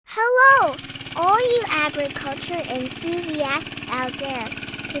Hello, all you agriculture enthusiasts out there.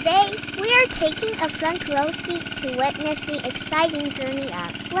 Today, we are taking a front row seat to witness the exciting journey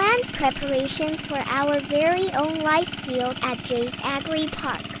of land preparation for our very own rice field at Jay's Agri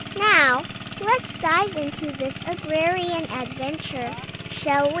Park. Now, let's dive into this agrarian adventure,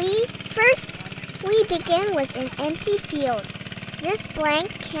 shall we? First, we begin with an empty field. This blank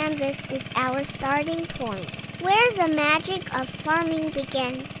canvas is our starting point, where the magic of farming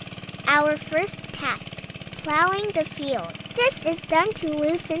begins. Our first task, plowing the field. This is done to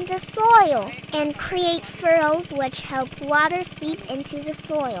loosen the soil and create furrows which help water seep into the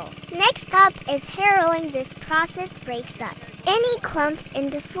soil. Next up is harrowing. This process breaks up any clumps in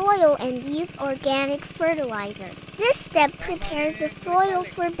the soil and use organic fertilizer. This step prepares the soil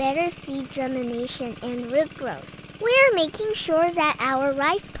for better seed germination and root growth. We're making sure that our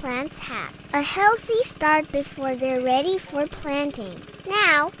rice plants have a healthy start before they're ready for planting.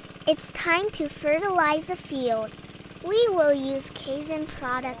 Now, it's time to fertilize the field. We will use Kaizen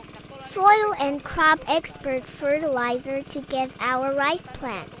products, soil and crop expert fertilizer to give our rice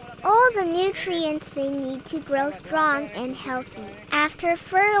plants all the nutrients they need to grow strong and healthy. After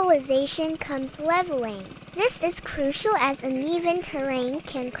fertilization comes leveling. This is crucial as uneven terrain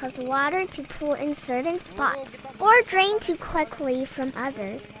can cause water to pool in certain spots or drain too quickly from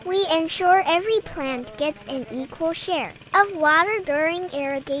others. We ensure every plant gets an equal share of water during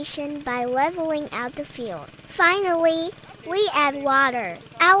irrigation by leveling out the field. Finally, we add water.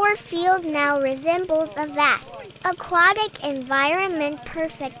 Our field now resembles a vast, aquatic environment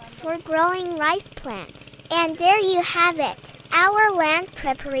perfect for growing rice plants. And there you have it. Our land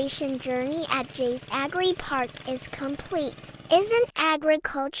preparation journey at Jay's Agri Park is complete. Isn't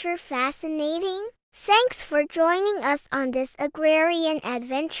agriculture fascinating? Thanks for joining us on this agrarian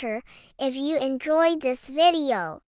adventure. If you enjoyed this video,